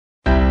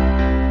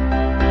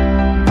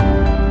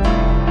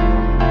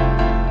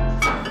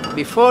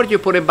before you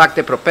put back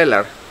the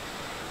propeller,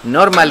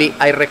 normally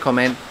I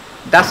recommend,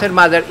 doesn't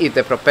matter if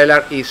the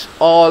propeller is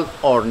old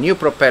or new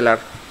propeller,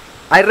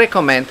 I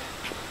recommend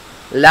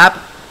lap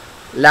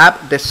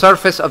the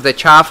surface of the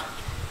shaft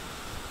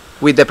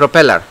with the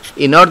propeller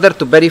in order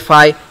to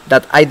verify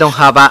that I don't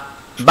have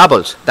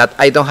bubbles, that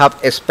I don't have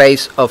a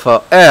space of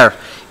air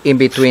in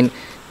between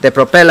the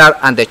propeller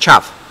and the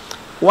shaft.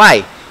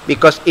 Why?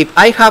 Because if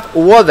I have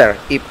water,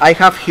 if I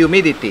have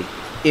humidity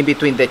in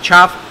between the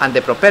shaft and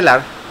the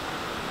propeller,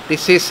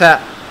 this is a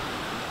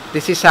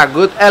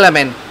good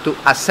element to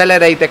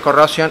accelerate the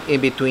corrosion in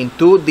between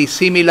two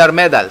dissimilar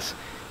metals,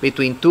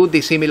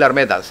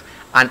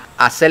 and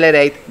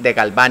accelerate the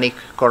galvanic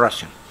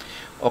corrosion.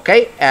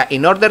 Okay,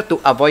 in order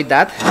to avoid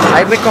that,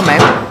 I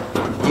recommend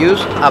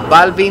use a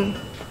valve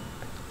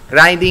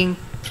grinding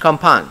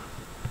compound.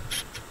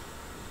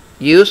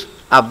 Use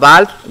a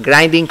valve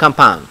grinding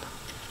compound.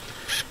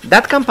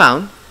 That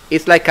compound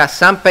is like a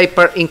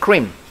sandpaper in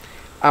cream,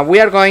 and we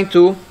are going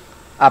to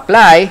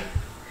apply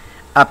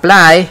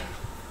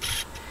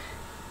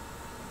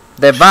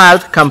the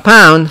valve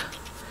compound,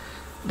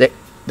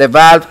 the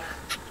valve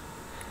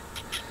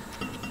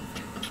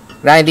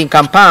grinding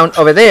compound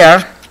over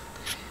there,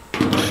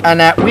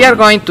 and we are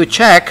going to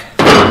check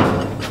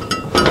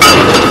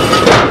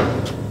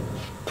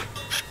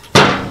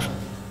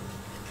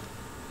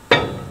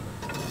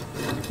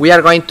we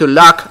are going to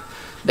lock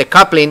the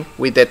coupling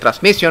with the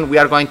transmission. We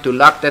are going to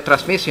lock the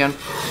transmission,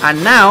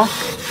 and now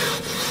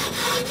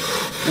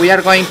we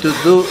are going to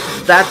do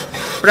that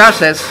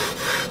process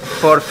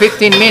for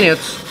 15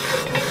 minutes.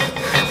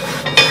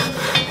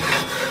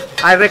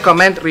 I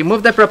recommend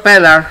remove the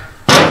propeller,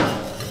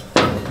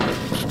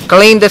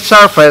 clean the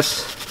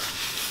surface,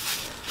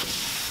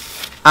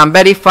 and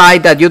verify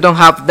that you don't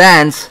have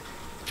dents,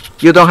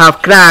 you don't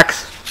have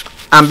cracks,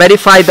 and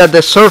verify that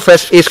the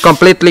surface is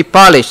completely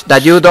polished,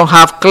 that you don't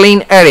have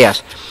clean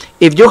areas.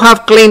 If you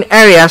have clean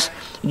areas,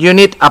 you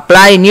need to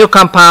apply new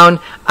compound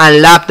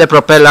and lap the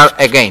propeller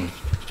again.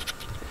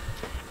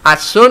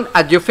 As soon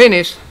as you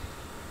finish,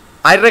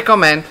 I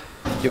recommend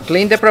you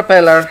clean the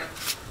propeller,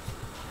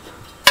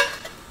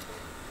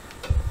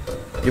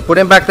 you put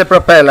in back the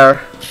propeller,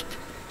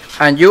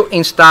 and you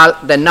install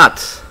the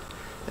nuts,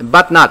 the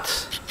butt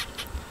nuts.